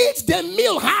 Eat the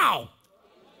meal how?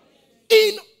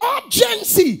 In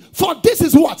urgency. For this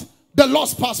is what? The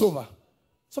Lord's Passover.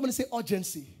 Somebody say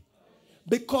urgency.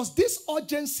 Because this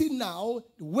urgency now,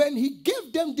 when he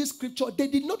gave them this scripture, they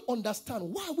did not understand.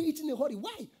 Why are we eating in a hurry?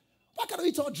 Why? Why can't I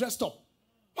eat all dressed up?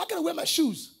 Why can't I wear my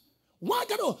shoes? Why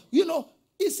can't I,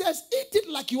 it says, eat it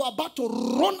like you are about to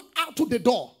run out to the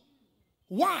door.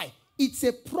 Why? It's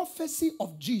a prophecy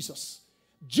of Jesus.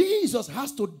 Jesus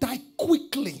has to die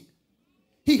quickly.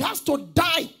 He has to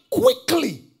die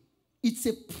quickly. It's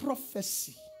a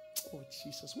prophecy. Oh,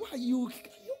 Jesus. Why are you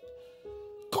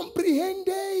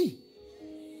comprehende?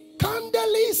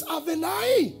 Candelis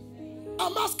avenai.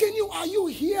 I'm asking you, are you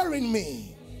hearing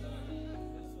me?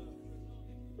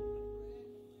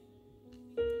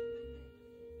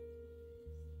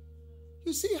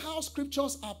 You see how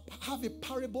scriptures have a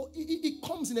parable? It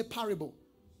comes in a parable.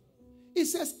 It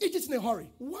says, eat it in a hurry.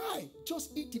 Why?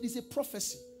 Just eat it. It's a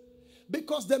prophecy.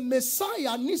 Because the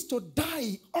Messiah needs to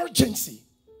die urgency.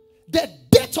 The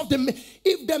death of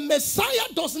if the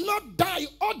Messiah does not die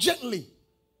urgently,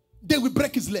 they will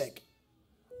break his leg.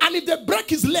 And if they break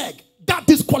his leg, that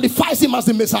disqualifies him as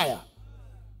the Messiah.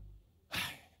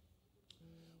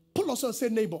 Paul also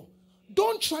said, neighbor,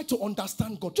 don't try to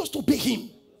understand God. Just obey him.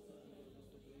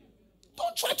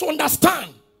 Don't try to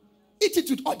understand. Eat it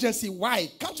with urgency.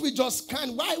 Why? Can't we just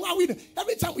why we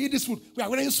every time we eat this food, we are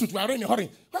wearing a suit, we are in a hurry.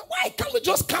 Why can't we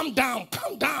just calm down?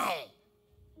 Calm down.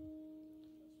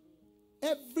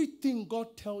 Everything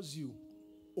God tells you,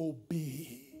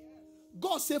 obey.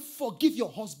 God said, forgive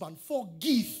your husband.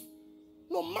 Forgive.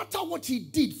 No matter what he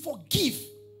did, forgive.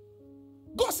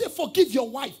 God said, forgive your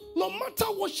wife. No matter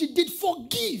what she did,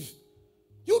 forgive.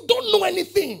 You don't know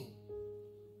anything.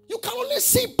 You can only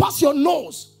see past your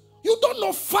nose. You don't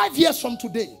know 5 years from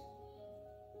today.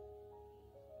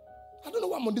 I don't know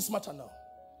why I'm on this matter now.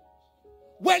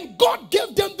 When God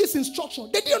gave them this instruction,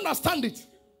 they didn't understand it.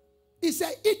 He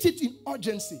said, eat it in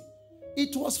urgency.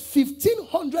 It was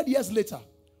 1500 years later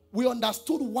we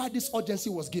understood why this urgency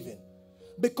was given.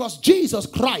 Because Jesus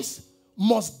Christ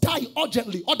must die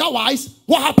urgently. Otherwise,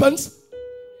 what happens?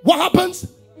 What happens?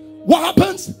 What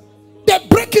happens? They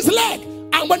break his leg.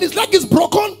 And when his leg is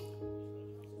broken,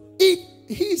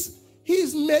 his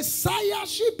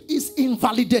messiahship is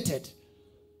invalidated.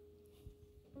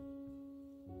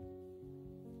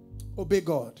 Obey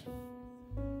God.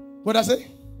 What did I say?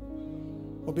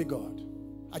 Obey God.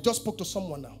 I just spoke to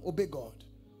someone now. Obey God.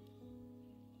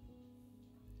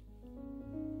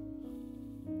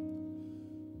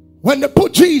 When they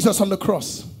put Jesus on the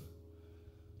cross,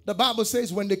 the Bible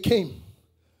says when they came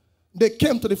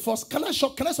to the first. Can I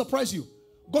surprise you?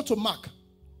 Go to Mark.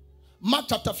 Mark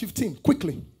chapter 15,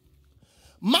 quickly.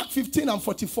 Mark 15 and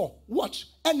 44. Watch.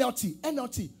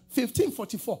 NLT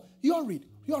 15:44. You all read.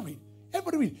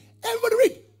 Everybody read. Everybody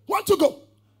read. 1 to go.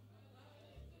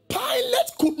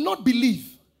 Pilate could not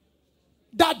believe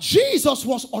that Jesus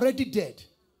was already dead.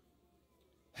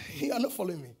 You are not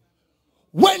following me.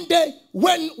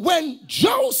 When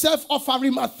Joseph of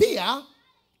Arimathea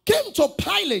came to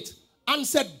Pilate and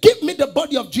said, give me the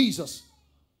body of Jesus.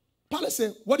 Pilate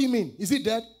said, what do you mean? Is he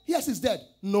dead? Yes, he's dead.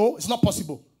 No, it's not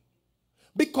possible.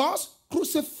 Because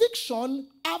crucifixion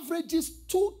averages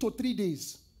 2 to 3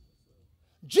 days.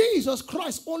 Jesus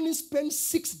Christ only spent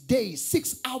 6 days,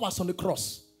 6 hours on the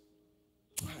cross.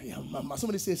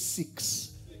 Somebody says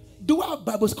 6. Do I have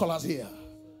Bible scholars here?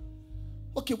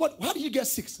 Okay, how did you get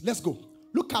 6? Let's go.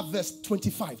 Look at verse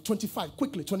 25. 25,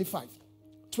 quickly, 25.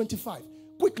 25,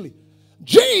 quickly.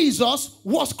 Jesus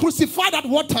was crucified at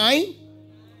what time?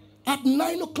 At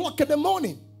 9 o'clock in the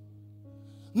morning.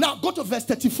 Now go to verse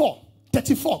 34.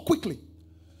 34, quickly.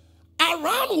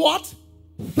 Around what?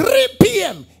 3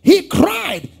 p.m. he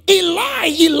cried, Eli,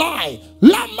 Eli,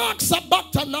 lama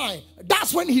sabachthani.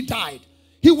 That's when he died.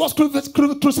 He was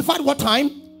crucified what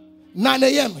time? 9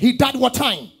 a.m. He died what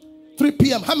time? 3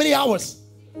 p.m. How many hours?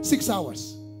 6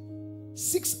 hours.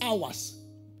 6 hours.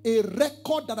 A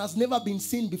record that has never been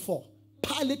seen before.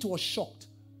 Pilate was shocked.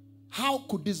 How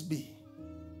could this be?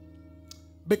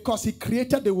 Because he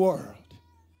created the world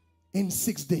in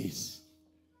 6 days.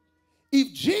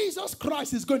 If Jesus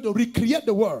Christ is going to recreate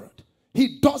the world,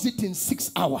 he does it in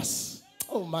 6 hours.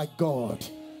 Oh my God.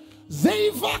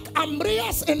 Zevak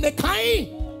Amrias and the Kai.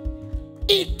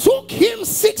 It took him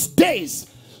 6 days.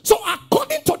 So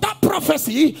according to that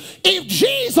prophecy, if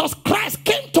Jesus Christ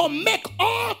came to make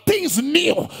all things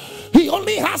new, he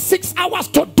only has 6 hours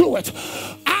to do it.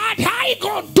 And how he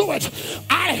gonna do it?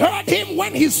 I heard him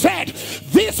when he said,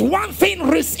 this one thing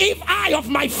receive I of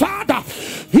my Father.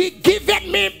 He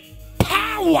given me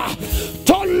power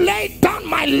to lay down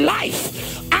my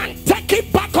life and take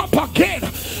it back up again.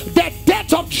 The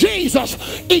death of Jesus,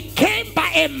 it came by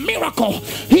a miracle.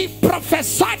 He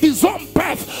prophesied his own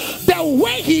birth. The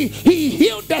way he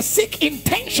healed the sick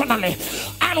intentionally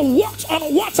and walked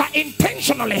on water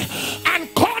intentionally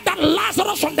and called that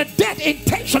Lazarus from the dead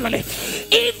intentionally.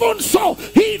 Even so,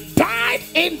 he died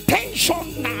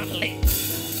intentionally.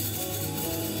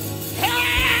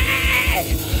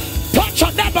 Hey! Touch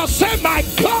your neighbor, say, my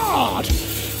God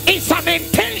is an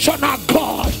intentional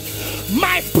God.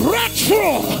 My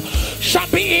breakthrough shall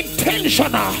be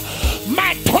intentional.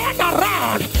 My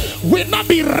turnaround will not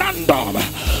be random.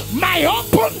 My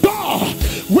open door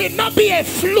will not be a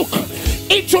fluke.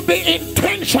 It will be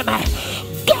intentional.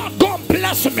 God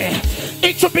bless me.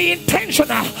 It will be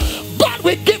intentional. God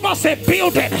will give us a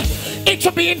building. It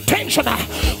will be intentional.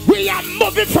 We are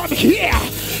moving from here.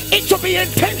 It will be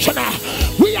intentional.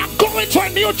 We are going to a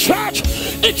new church.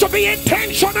 It will be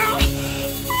intentional.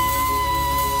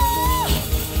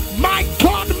 My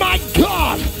God, my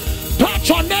God. Touch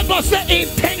your neighbor, say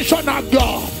intentional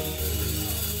God.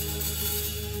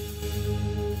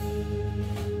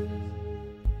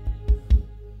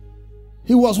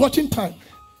 He was watching time.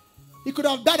 He could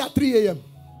have died at 3 a.m.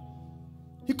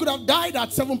 He could have died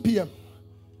at 7 p.m.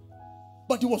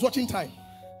 But he was watching time.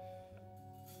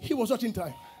 He was watching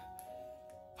time.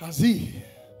 As he,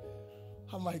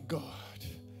 oh my God,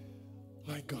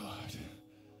 my God,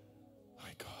 my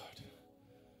God,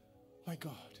 my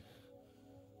God.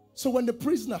 So when the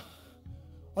prisoner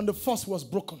on the first was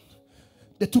broken,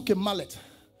 they took a mallet.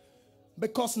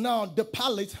 Because now the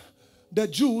Pilate, the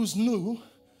Jews knew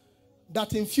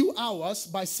that in few hours,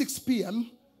 by 6 p.m.,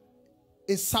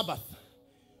 is Sabbath.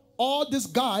 All these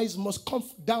guys must come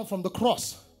down from the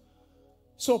cross.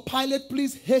 So Pilate,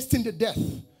 please hasten the death.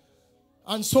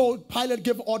 And so Pilate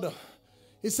gave order.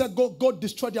 He said, go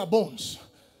destroy their bones.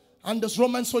 And this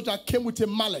Roman soldier came with a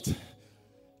mallet.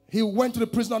 He went to the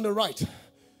prisoner on the right.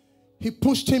 He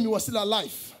pushed him. He was still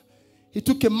alive. He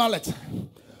took a mallet.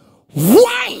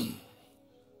 Wham!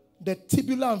 The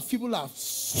tibula and fibula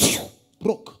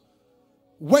broke.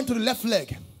 Went to the left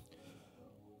leg.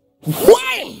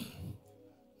 Wham!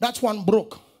 That one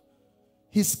broke.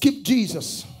 He skipped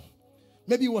Jesus.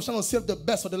 Maybe he was trying to save the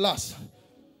best for the last.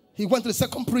 He went to the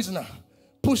second prisoner.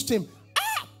 Pushed him.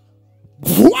 Ah!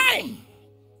 Wham!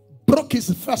 Broke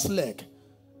his first leg.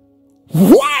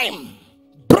 Wham!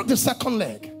 Broke the second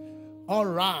leg. All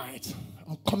right.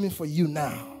 I'm coming for you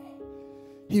now.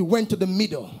 He went to the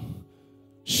middle.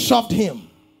 Shoved him.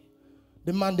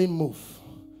 The man didn't move.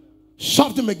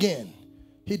 Shoved him again.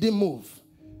 He didn't move.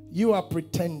 You are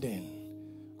pretending.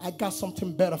 I got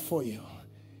something better for you.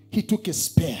 He took a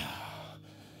spear.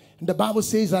 And the Bible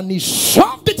says, and he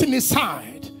shoved it in his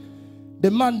side.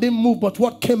 The man didn't move, but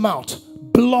what came out?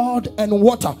 Blood and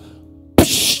water.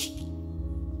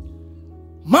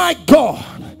 My God,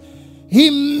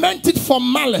 he meant it for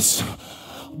malice.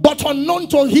 But unknown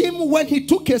to him, when he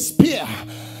took a spear,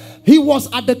 he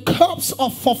was at the cusp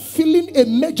of fulfilling a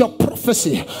major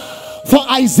prophecy. For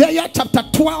Isaiah chapter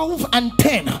 12 and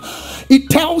 10, it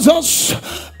tells us,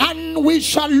 and we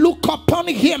shall look upon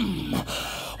him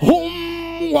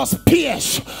whom was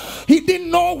pierced. He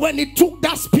didn't know when he took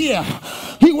that spear,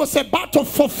 he was about to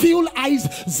fulfill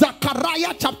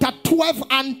Zechariah chapter 12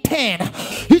 and 10.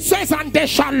 He says, and they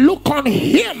shall look on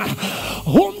him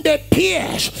whom they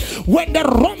pierced. When the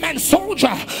Roman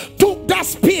soldier took that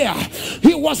spear,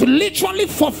 he was literally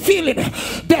fulfilling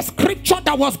the scripture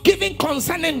that was given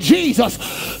concerning Jesus.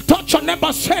 Touch your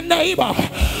neighbor, say neighbor,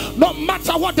 no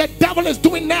matter what the devil is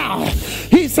doing now,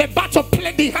 he's about to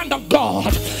play the hand of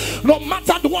God. No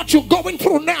matter what you're going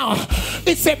through now,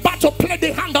 it's about to play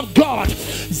the hand of God.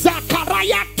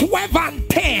 Zechariah 12 and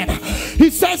 10, he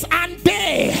says, and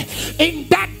they, in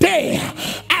that day,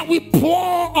 I will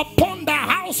pour upon the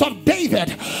house of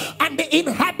David and the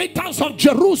inhabitants of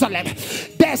Jerusalem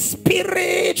the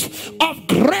spirit of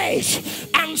grace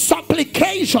and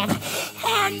supplication,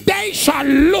 and they shall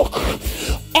look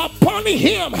upon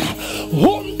him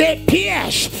whom they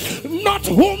pierced, not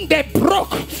whom they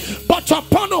broke, but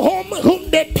upon whom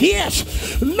they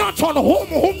pierced, not on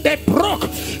whom they broke.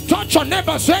 Touch your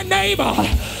neighbor, say neighbor,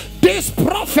 this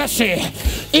prophecy,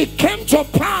 it came to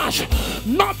pass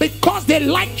not because they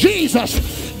liked Jesus,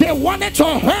 they wanted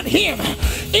to hurt him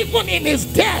even in his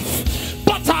death,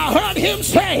 but I heard him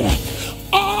say,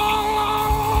 all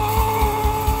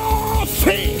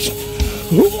things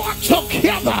work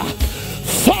together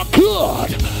for good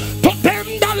to them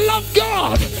that love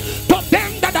God, to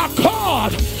them that are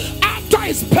called after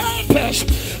his purpose.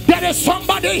 There is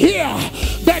somebody here,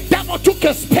 the devil took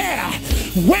a spear,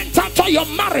 went after your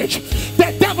marriage.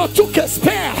 The devil took a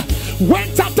spear,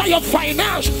 went after your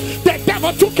finance. The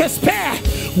devil took a spear,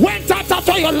 went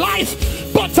after your life.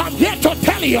 But I'm here to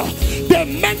tell you, they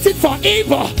meant it for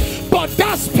evil, but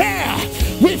that spear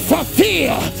will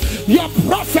fulfill your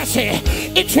prophecy.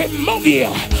 It will move you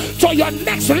to your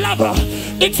next level.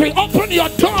 It will open your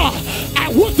door.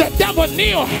 And what the devil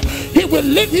knew, he will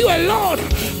leave you alone.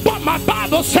 But my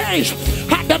Bible says,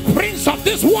 and the prince of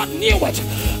this world knew it,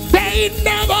 they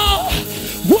never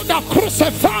would have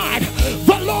crucified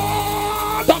the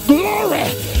Lord of glory.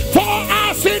 For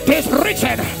as it is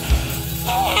written,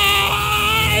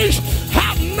 eyes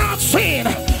have not seen,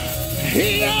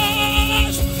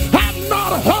 ears have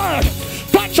not heard.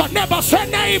 Touch your neighbor, say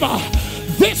neighbor,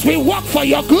 this will work for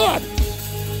your good.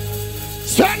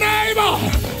 Say neighbor,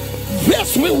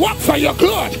 this will work for your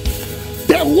good.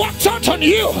 They watch out on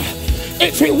you,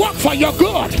 it will work for your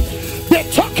good. They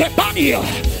talk about you,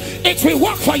 it will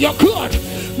work for your good.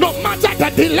 No matter the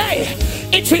delay,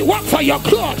 it will work for your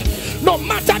good. No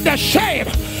matter the shame,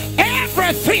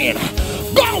 everything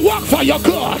gonna work for your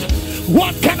good.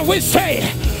 What can we say?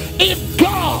 If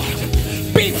God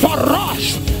be for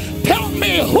us, tell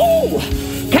me who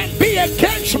can be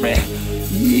against me?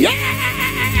 Yeah!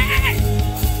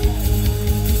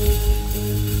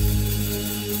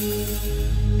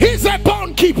 He's a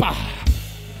bone keeper.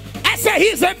 I say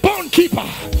he's a bone keeper.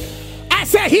 I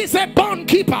say he's a bone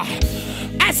keeper.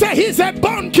 I say he's a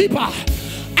bone keeper.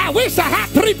 I wish I had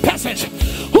 3 persons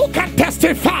who can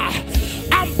testify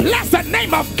and bless the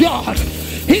name of God.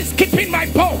 He's keeping my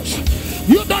bones.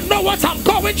 You don't know what I'm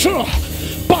going through,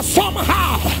 but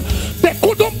somehow they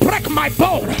couldn't break my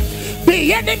bone.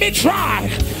 The enemy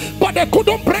tried, but they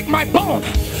couldn't break my bone.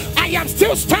 I am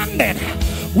still standing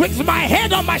with my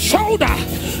head on my shoulder.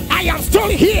 I am still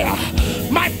here.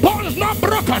 My bone is not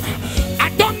broken.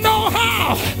 I don't know how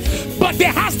Oh, but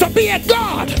there has to be a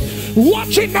God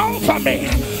watching over me.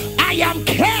 I am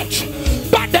kept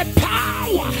by the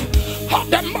power of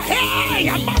the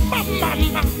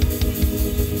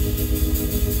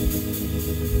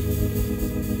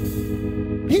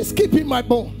He's keeping my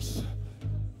bones.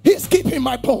 He's keeping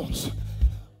my bones.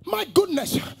 My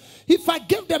goodness, if I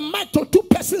gave the mic to two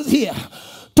persons here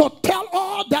to tell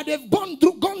all that they've gone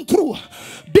through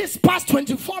this past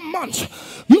 24 months,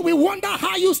 you will wonder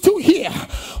how you still here.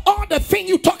 All the thing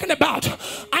you're talking about,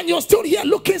 and you're still here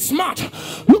looking smart,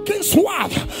 looking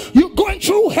suave. You're going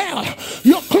through hell.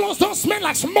 Your clothes don't smell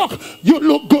like smoke. You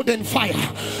look good in fire.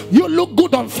 You look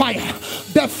good on fire.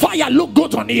 The fire look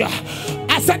good on you.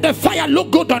 I said the fire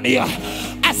look good on you.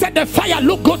 I said the fire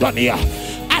look good on you.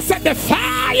 I said the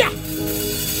fire.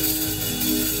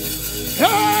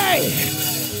 Hey,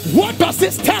 what does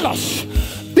this tell us?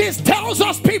 This tells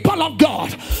us, people of God,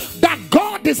 that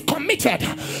God is committed.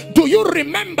 Do you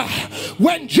remember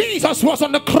when Jesus was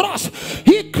on the cross?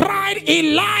 He cried,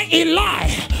 Eli, Eli,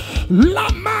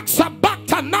 lama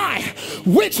sabachthani,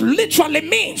 which literally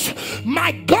means,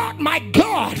 my God,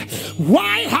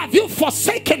 why have you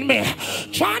forsaken me?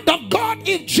 Child of God,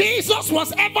 if Jesus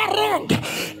was ever wrong,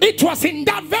 it was in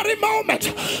that very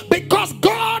moment, because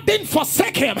God didn't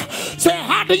forsake him. Say,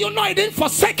 how do you know he didn't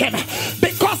forsake him?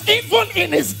 Because even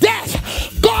in his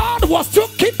death, God was still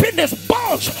keeping his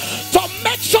bones to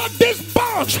make sure this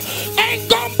bones ain't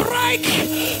gonna break.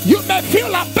 You may feel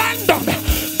abandoned,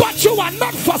 but you are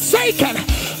not forsaken.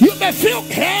 You may feel,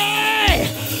 hey,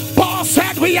 Paul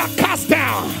said we are cast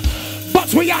down,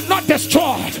 but we are not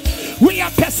destroyed. We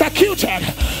are persecuted.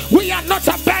 We are not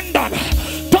abandoned.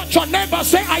 Don't your neighbor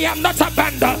say, I am not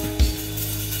abandoned.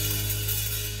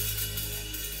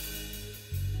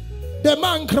 The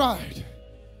man cried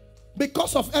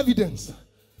because of evidence.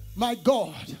 My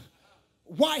God,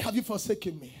 why have you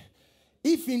forsaken me?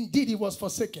 If indeed he was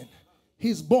forsaken,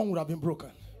 his bone would have been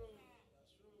broken.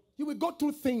 You will go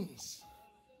through things,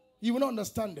 you will not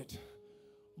understand it.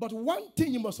 But one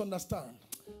thing you must understand,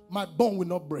 my bone will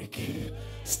not break.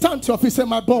 Stand to your feet, say,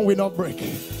 my bone will not break.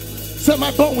 Say,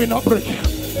 my bone will not break.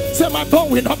 Say, my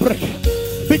bone will not break.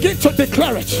 Begin to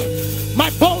declare it. My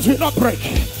bones will not break.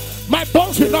 My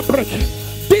bones will not break.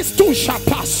 These two shall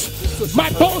pass. My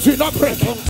bones will not break.